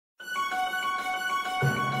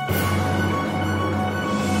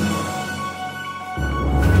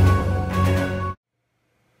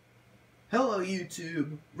Hello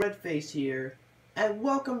YouTube, Redface here, and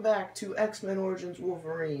welcome back to X-Men Origins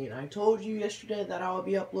Wolverine. I told you yesterday that I would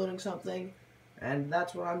be uploading something, and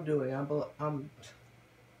that's what I'm doing. I'm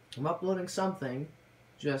uploading something,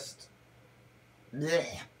 just bleh.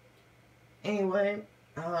 Anyway,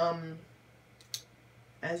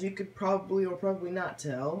 as you could probably or probably not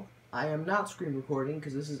tell, I am not screen recording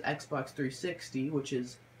because this is Xbox 360, which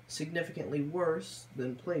is significantly worse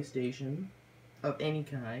than PlayStation of any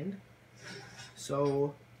kind.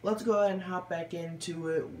 So let's go ahead and hop back into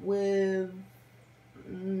it with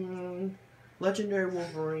Legendary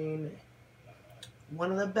Wolverine,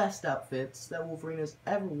 one of the best outfits that Wolverine has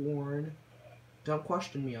ever worn. Don't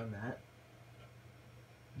question me on that.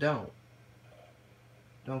 Don't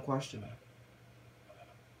question me.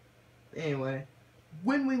 Anyway,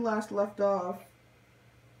 when we last left off,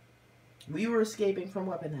 we were escaping from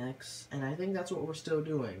Weapon X, and I think that's what we're still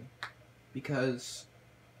doing, because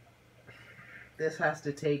this has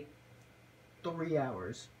to take 3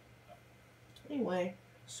 hours. Anyway,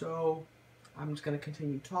 so I'm just going to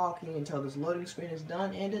continue talking until this loading screen is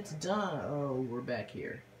done, and it's done. Oh, we're back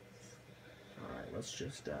here. Alright, let's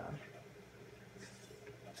just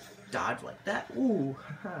dodge like that. Ooh,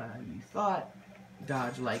 you thought.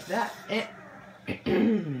 Dodge like that. And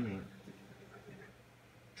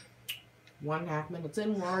 1.5 minutes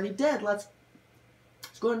in, we're already dead. Let's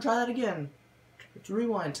go ahead and try that again. It's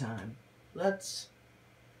rewind time. Let's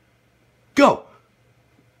go.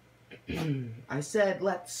 I said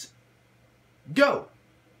let's go.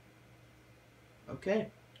 Okay,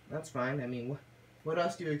 that's fine. I mean, what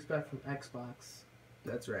else do you expect from Xbox?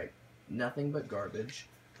 That's right, nothing but garbage.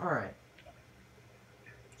 Alright,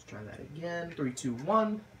 let's try that again. 3, 2,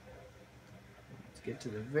 1. Let's get to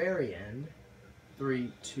the very end. 3,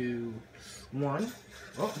 2, 1.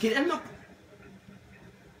 Oh, get in the...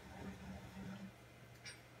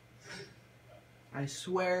 I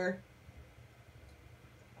swear,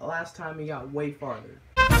 the last time we got way farther.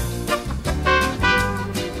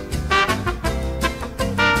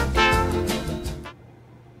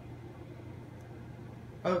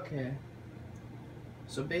 Okay.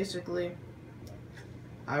 So basically,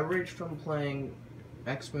 I reached from playing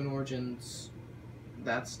X-Men Origins,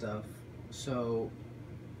 that stuff. So,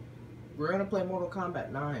 we're gonna play Mortal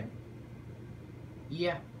Kombat 9.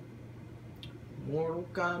 Yeah. Mortal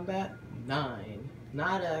Kombat 9.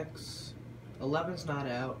 Not X. 11's not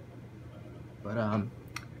out. But,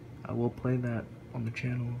 I will play that on the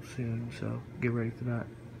channel soon, so get ready for that.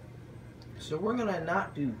 So we're gonna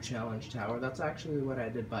not do Challenge Tower. That's actually what I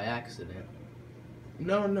did by accident.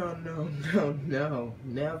 No.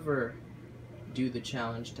 Never do the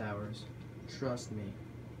Challenge Towers. Trust me.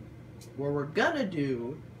 What we're gonna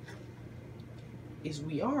do is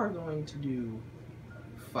we are going to do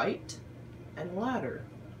Fight and Ladder.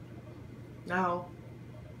 Now,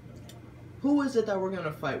 who is it that we're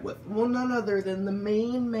gonna fight with? Well, none other than the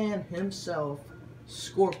main man himself,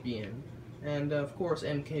 Scorpion, and of course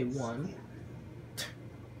MK1.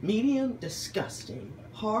 Medium, disgusting.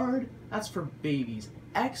 Hard, that's for babies.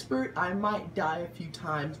 Expert, I might die a few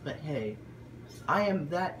times, but hey, I am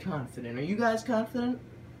that confident. Are you guys confident?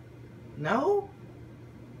 No?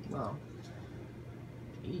 Well,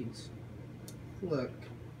 jeez. Look,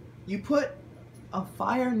 you put a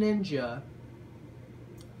fire ninja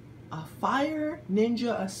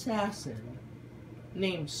assassin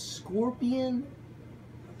named Scorpion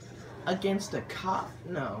against a cop?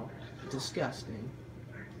 No. Disgusting.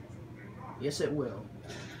 Yes, it will.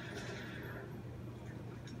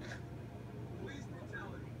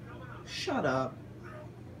 Shut up.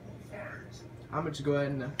 I'm gonna just go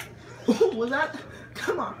ahead and... was that?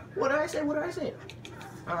 Come on. What did I say? What did I say?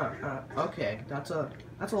 Okay. That's a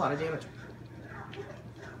lot of damage.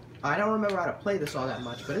 I don't remember how to play this all that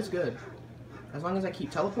much, but it's good. As long as I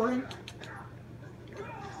keep teleporting.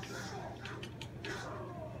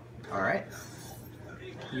 Alright.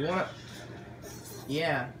 You wanna...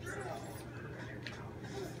 Yeah.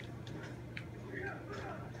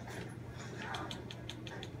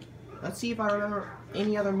 Let's see if I remember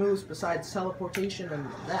any other moves besides teleportation and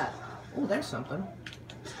that. Oh, there's something.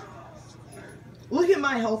 Look at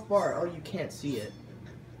my health bar. Oh, you can't see it.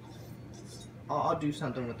 I'll do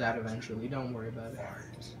something with that eventually. Don't worry about it.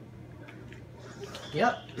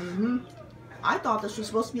 Yep. I thought this was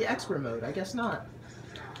supposed to be expert mode. I guess not.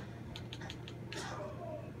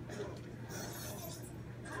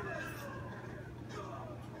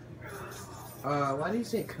 Why do you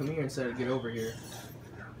say come here instead of get over here?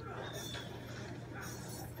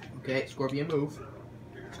 Okay, Scorpion move.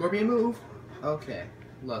 Scorpion move. Okay,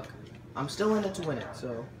 look. I'm still in it to win it,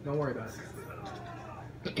 so don't worry about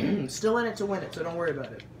it. Still in it to win it, so don't worry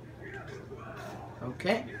about it.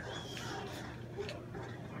 Okay.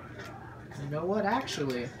 You know what,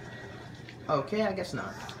 actually? Okay, I guess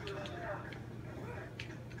not.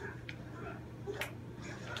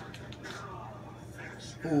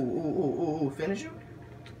 Ooh, finish him?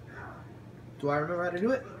 Do I remember how to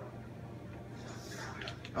do it?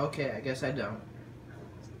 Okay, I guess I don't.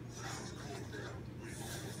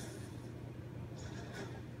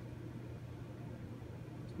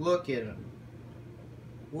 Look at him.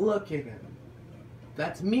 Look at him.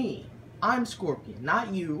 That's me. I'm Scorpion,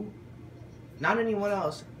 not you. Not anyone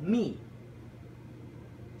else. Me.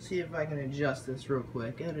 See if I can adjust this real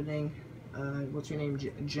quick. Editing. What's your name?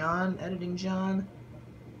 John? Editing John?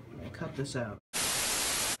 I'm gonna cut this out.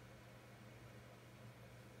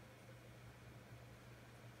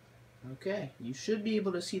 Okay, you should be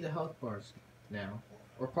able to see the health bars now.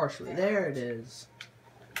 Or partially. There it is.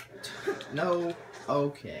 No.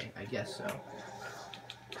 Okay, I guess so.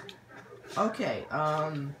 Okay,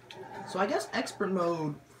 so I guess expert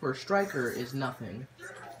mode for Striker is nothing.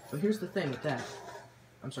 But here's the thing with that.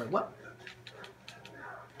 I'm sorry, what?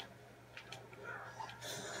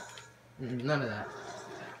 None of that.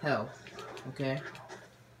 Hell. Okay.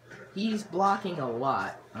 He's blocking a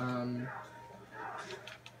lot.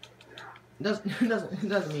 It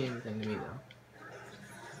doesn't mean anything to me though.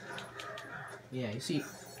 Yeah, you see,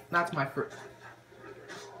 that's my first.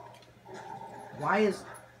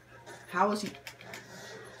 How is he?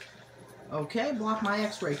 Okay, block my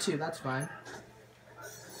X-ray too, that's fine.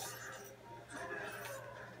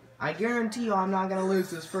 I guarantee you I'm not gonna lose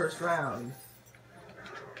this first round.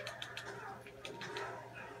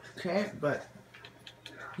 Okay, but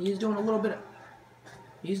he's doing a little bit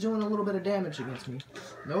of damage against me.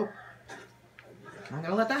 Nope. Not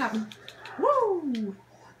gonna let that happen. Woo!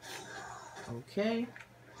 Okay.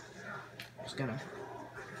 Just gonna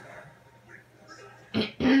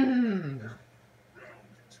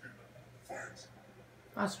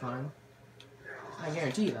That's fine. I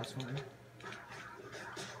guarantee you that's fine.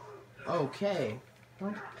 Okay.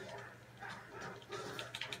 Well,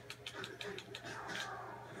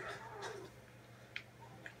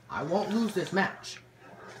 I won't lose this match.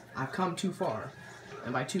 I've come too far.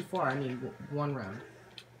 And by too far, I mean one round.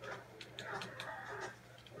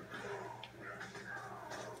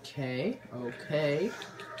 Okay, okay.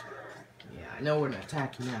 Yeah, I know we're gonna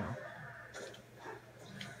attack you now.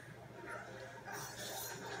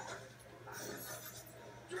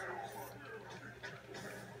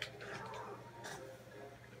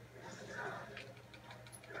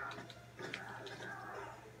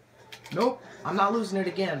 Nope, I'm not losing it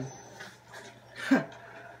again.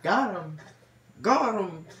 Got him. Got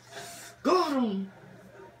him. Got him.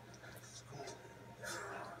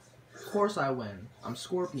 Of course I win. I'm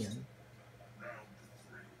Scorpion.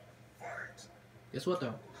 Guess what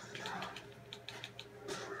though?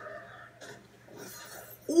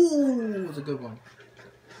 Ooh, it's a good one.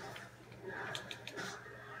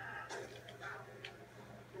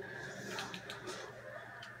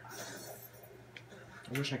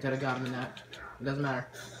 I wish I could have got him in that. It doesn't matter.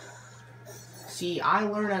 See, I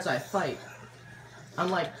learn as I fight.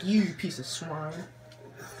 Unlike you, you piece of swine.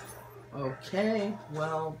 Okay,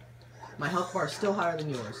 well, my health bar is still higher than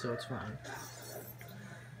yours, so it's fine.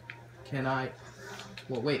 Can I...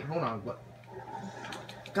 Well, wait, hold on. What?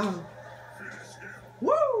 Got him.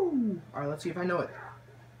 Woo! Alright, let's see if I know it.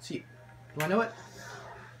 See, do I know it?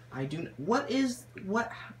 I do... What is...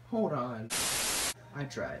 What? Hold on. I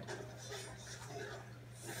tried.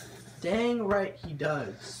 Dang right he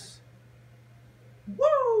does.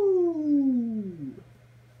 Woo!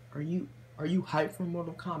 Are you hyped for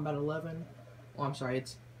Mortal Kombat 11? Oh, I'm sorry,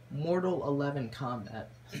 it's Mortal 11 Combat.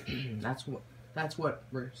 That's what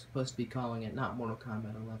we're supposed to be calling it, not Mortal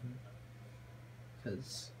Kombat 11.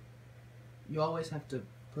 Because you always have to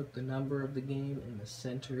put the number of the game in the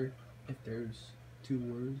center if there's two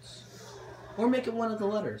words. Or make it one of the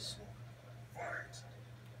letters.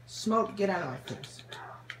 Smoke, get out of my face.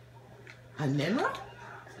 A Ninra?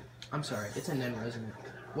 I'm sorry, it's a Ninra, isn't it?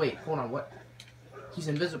 Wait, hold on, what? He's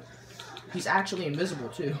invisible. He's actually invisible,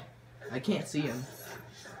 too. I can't see him.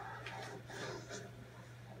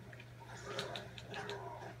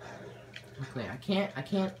 Okay, I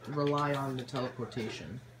can't rely on the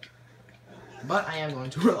teleportation. But I am going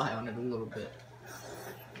to rely on it a little bit.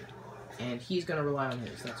 And he's gonna rely on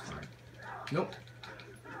his, that's fine. Nope.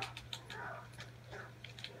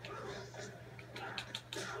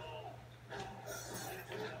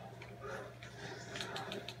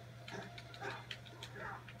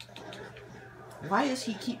 Why is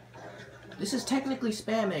he keep... This is technically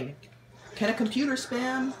spamming. Can a computer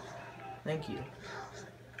spam? Thank you.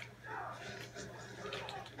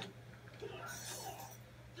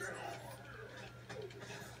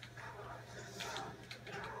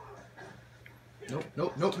 Nope,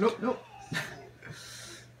 nope, nope, nope, nope.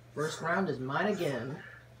 First round is mine again.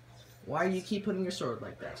 Why do you keep putting your sword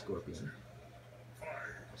like that, Scorpion?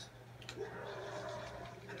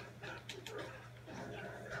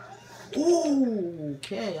 Ooh,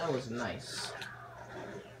 okay, that was nice.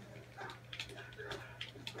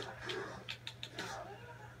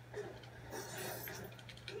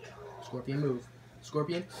 Scorpion, move.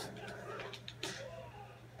 Scorpion.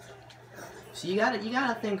 So you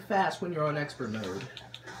gotta think fast when you're on expert mode.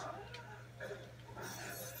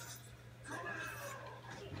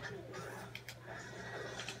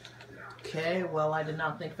 Okay, well, I did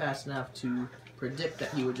not think fast enough to predict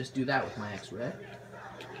that he would just do that with my X-ray.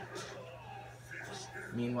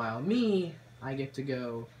 Meanwhile, I get to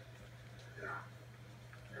go...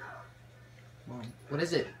 What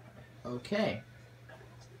is it? Okay.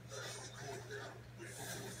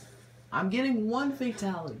 I'm getting one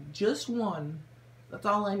fatality. Just one. That's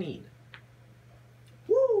all I need.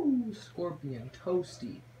 Woo! Scorpion.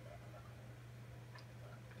 Toasty.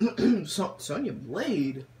 Sonya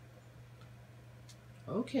Blade.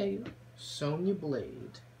 Okay. Sonya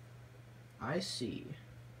Blade. I see.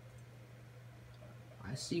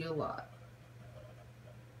 I see a lot.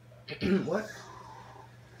 What?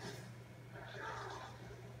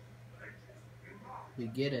 We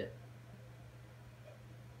get it.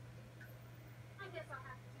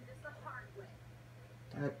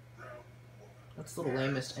 That's the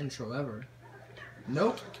lamest intro ever.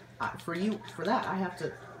 Nope. For that, I have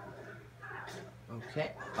to...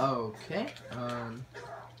 Okay. Okay.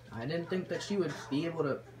 I didn't think that she would be able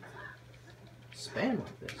to spam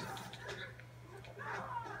like this.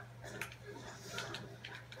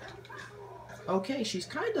 Okay, she's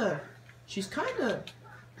kinda...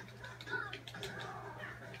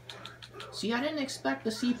 See, I didn't expect the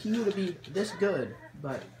CPU to be this good,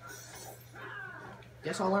 but...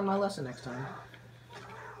 Guess I'll learn my lesson next time.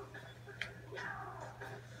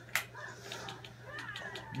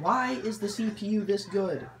 Why is the CPU this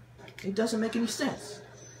good? It doesn't make any sense.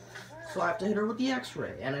 So I have to hit her with the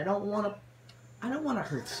X-ray, and I don't want to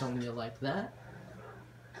hurt Sonya like that.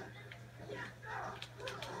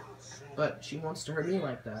 But she wants to hurt me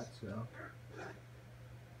like that, so.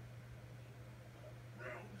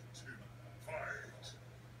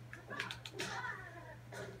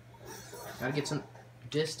 Gotta get some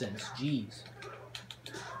distance, jeez.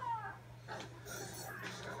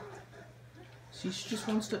 She just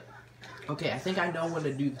wants to... Okay, I think I know when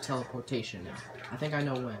to do the teleportation now. I think I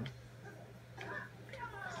know when.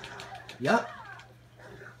 Yup.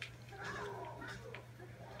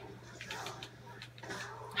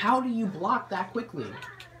 How do you block that quickly?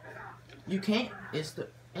 You can't, is the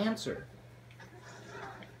answer.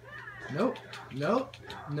 Nope. Nope.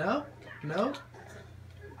 No. No.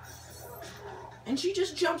 And she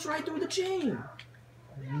just jumps right through the chain.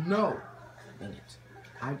 No. Dang it.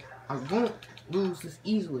 I won't lose this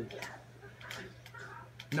easily.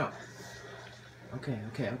 No. Okay,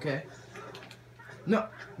 okay, okay. No,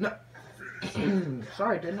 no.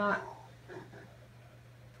 Sorry, did not.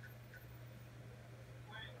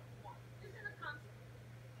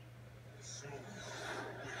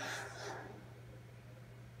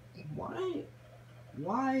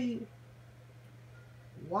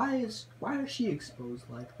 Why is she exposed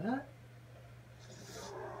like that?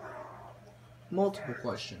 Multiple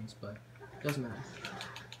questions, but doesn't matter.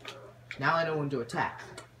 Now I know when to attack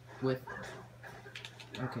with...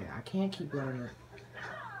 Okay, I can't keep letting her...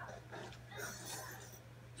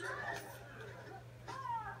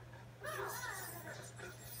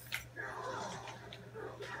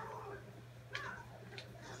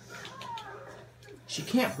 She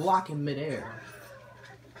can't block in midair.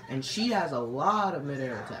 And she has a lot of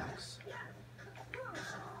midair attacks.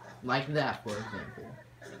 Like that, for example.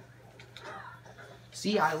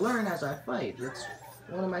 See, I learn as I fight. It's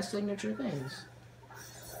one of my signature things.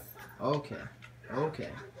 Okay. Okay.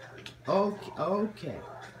 Okay. Okay.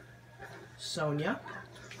 Sonya,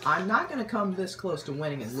 I'm not going to come this close to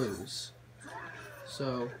winning and lose.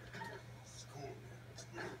 So,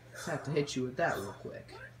 I have to hit you with that real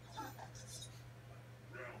quick.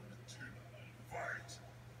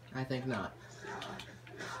 I think not.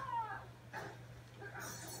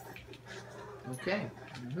 Okay.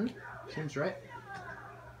 Seems right.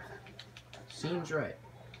 Seems right.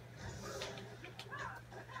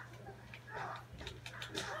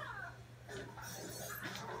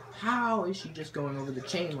 How is she just going over the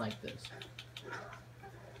chain like this?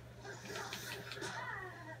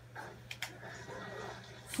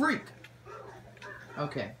 Freak!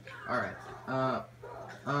 Okay. Alright.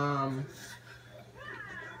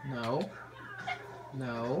 No.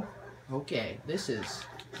 No. Okay. This is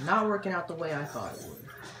Not working out the way I thought it would.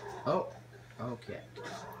 Oh, okay.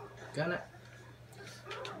 Gonna...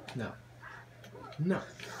 No. No.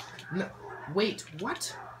 No. Wait,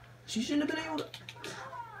 what? She shouldn't have been able to...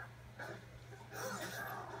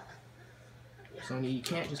 Sonya, you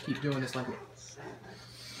can't just keep doing this like me.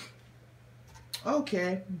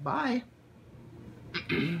 Okay, bye.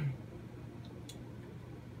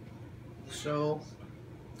 So,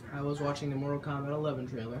 I was watching the Mortal Kombat 11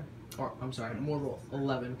 trailer. Or, I'm sorry, Mortal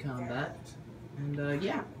 11 Kombat. And,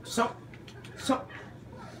 yeah. Sonya,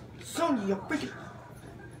 you're freaking...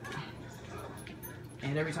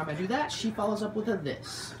 And every time I do that, she follows up with a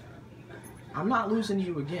this. I'm not losing to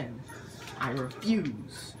you again. I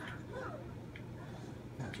refuse.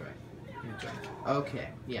 That's right. That's right. Okay,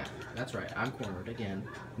 yeah, that's right. I'm cornered again.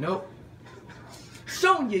 Nope.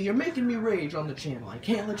 Sonya, you're making me rage on the channel. I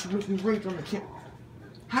can't let you make me rage on the channel.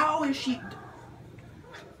 How is she...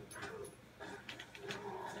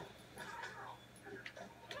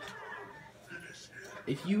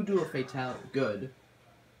 If you do a fatality, good.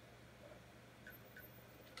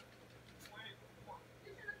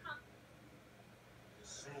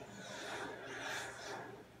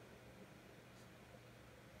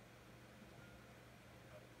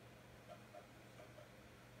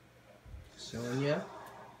 Sonya,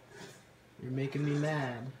 you're making me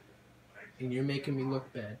mad, and you're making me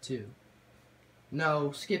look bad too.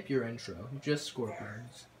 No, skip your intro, just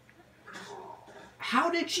scorpions. How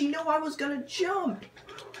did she know I was gonna jump?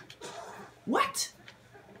 What?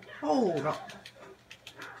 Hold on.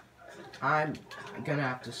 I'm gonna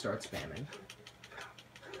have to start spamming.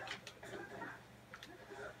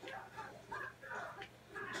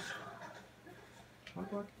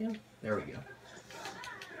 Block again? There we go.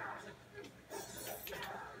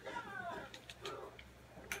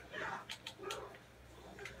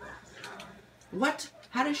 What?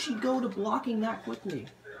 How does she go to blocking that quickly?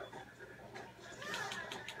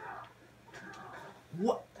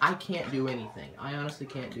 What? I can't do anything. I honestly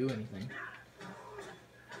can't do anything.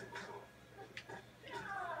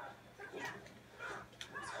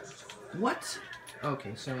 What?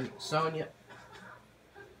 Okay, so Sonya.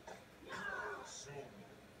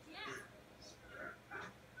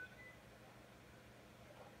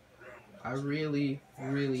 I really,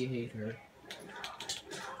 really hate her.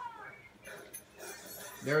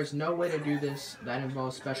 There is no way to do this that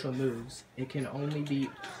involves special moves. It can only be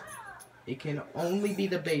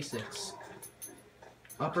the basics.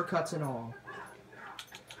 Uppercuts and all.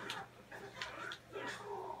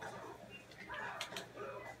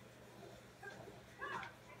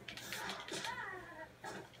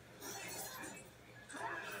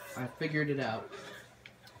 I figured it out.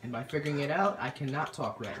 And by figuring it out, I cannot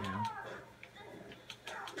talk right now.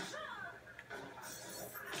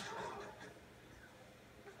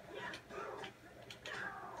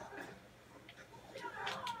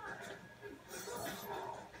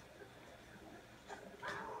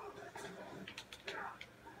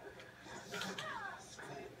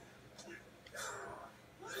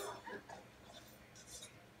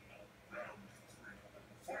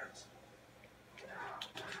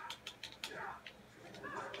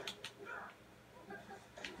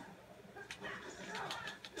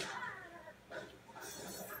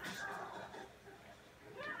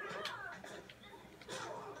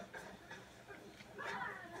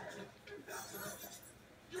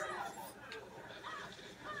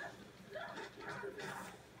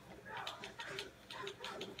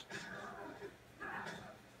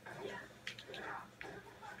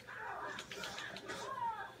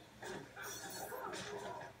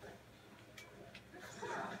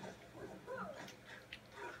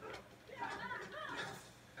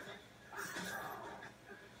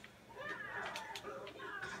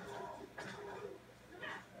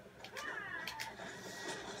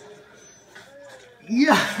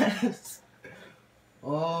 Yes!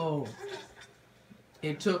 Oh.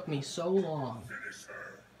 It took me so long.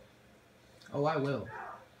 Oh, I will.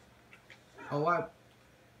 Oh,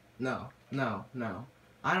 No.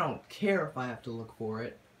 I don't care if I have to look for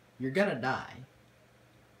it. You're gonna die.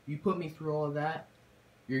 You put me through all of that,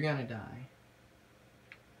 you're gonna die.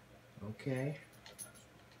 Okay.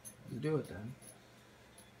 Let's do it then.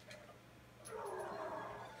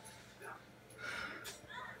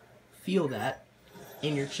 Feel that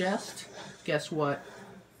in your chest. Guess what?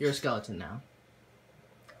 You're a skeleton now.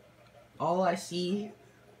 All I see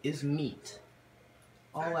is meat.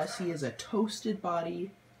 All I see is a toasted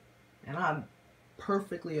body, and I'm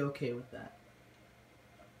perfectly okay with that.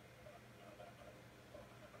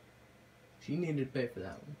 She needed to pay for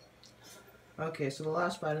that one. Okay, so the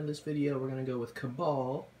last fight in this video, we're going to go with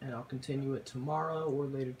Cabal, and I'll continue it tomorrow or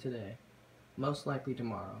later today. most likely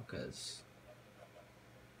tomorrow, because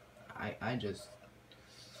I just...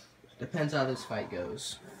 Depends how this fight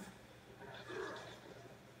goes.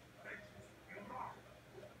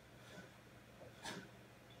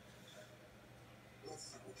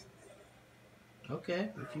 Okay,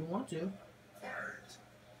 if you want to.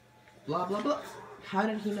 Blah, blah, blah. How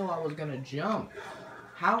did he know I was gonna jump?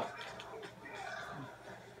 How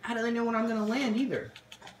do they know when I'm gonna land either?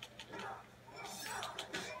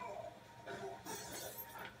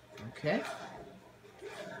 Okay.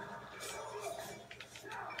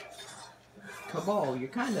 Cabal, you're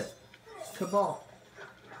kind of... Cabal.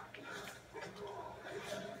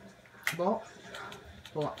 Cabal?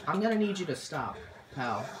 Well, I'm gonna need you to stop,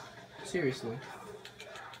 pal. Seriously.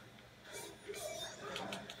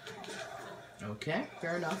 Okay,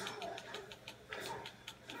 fair enough.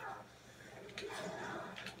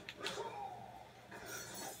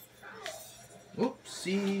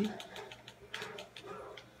 Oopsie.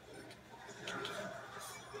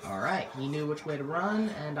 Alright, he knew which way to run,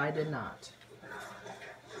 and I did not.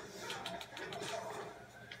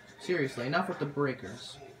 Seriously, enough with the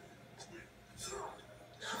breakers.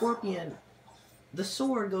 Scorpion, the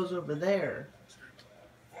sword goes over there.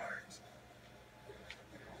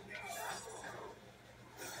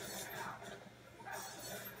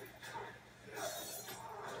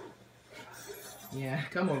 Yeah,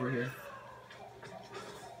 come over here.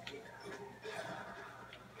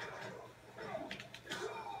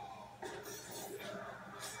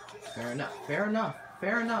 Fair enough, fair enough,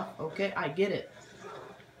 fair enough. Okay, I get it.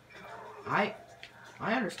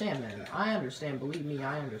 I understand, man. I understand. Believe me,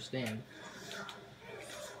 I understand.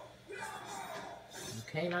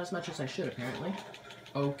 Okay, not as much as I should, apparently.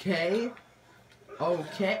 Okay.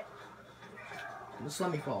 Okay. Just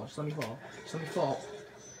let me fall. Just let me fall. Just let me fall.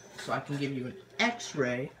 So I can give you an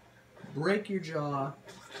X-ray, break your jaw,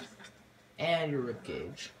 and your rib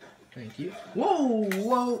cage. Thank you. Whoa!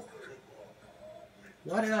 Whoa!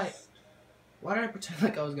 Why did I pretend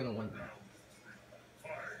like I was gonna win that?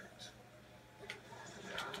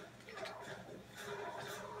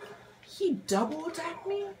 He double attacked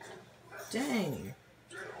me? Dang.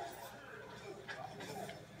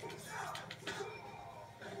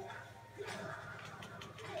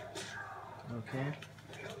 Okay.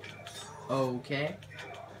 Okay.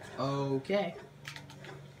 Okay.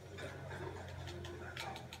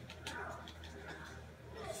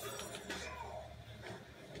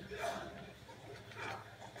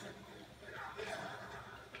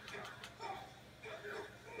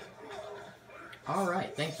 All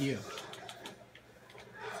right, thank you.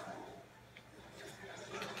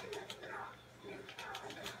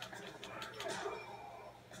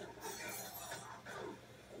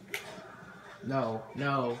 No,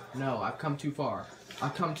 no, no, I've come too far.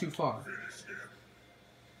 I've come too far.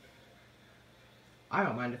 I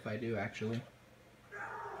don't mind if I do, actually.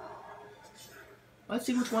 Let's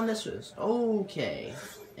see which one this is. Okay.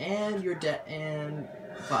 And you're dead, and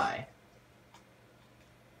bye.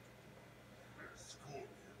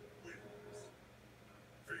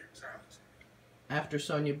 After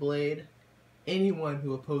Sonya Blade, anyone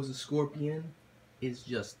who opposes Scorpion is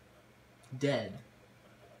just dead.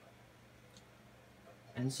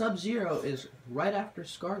 And Sub-Zero is right after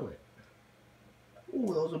Scarlet.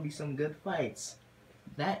 Ooh, those will be some good fights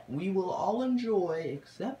that we will all enjoy,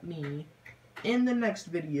 except me, in the next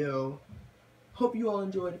video. Hope you all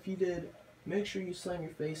enjoyed. If you did, make sure you slam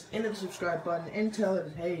your face into the subscribe button and tell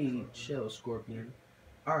it, hey, chill, Scorpion.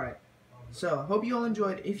 Alright, so, hope you all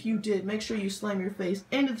enjoyed. If you did, make sure you slam your face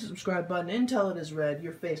into the subscribe button and tell it is red.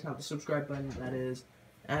 Your face, not the subscribe button, that is.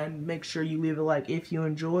 And make sure you leave a like if you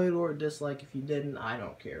enjoyed, or a dislike if you didn't. I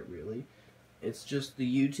don't care, really. It's just the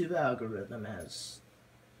YouTube algorithm, as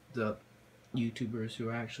the YouTubers who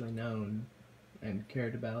are actually known and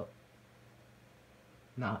cared about,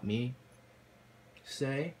 not me,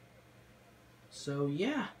 say. So,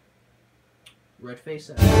 yeah.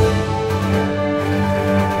 Redface out.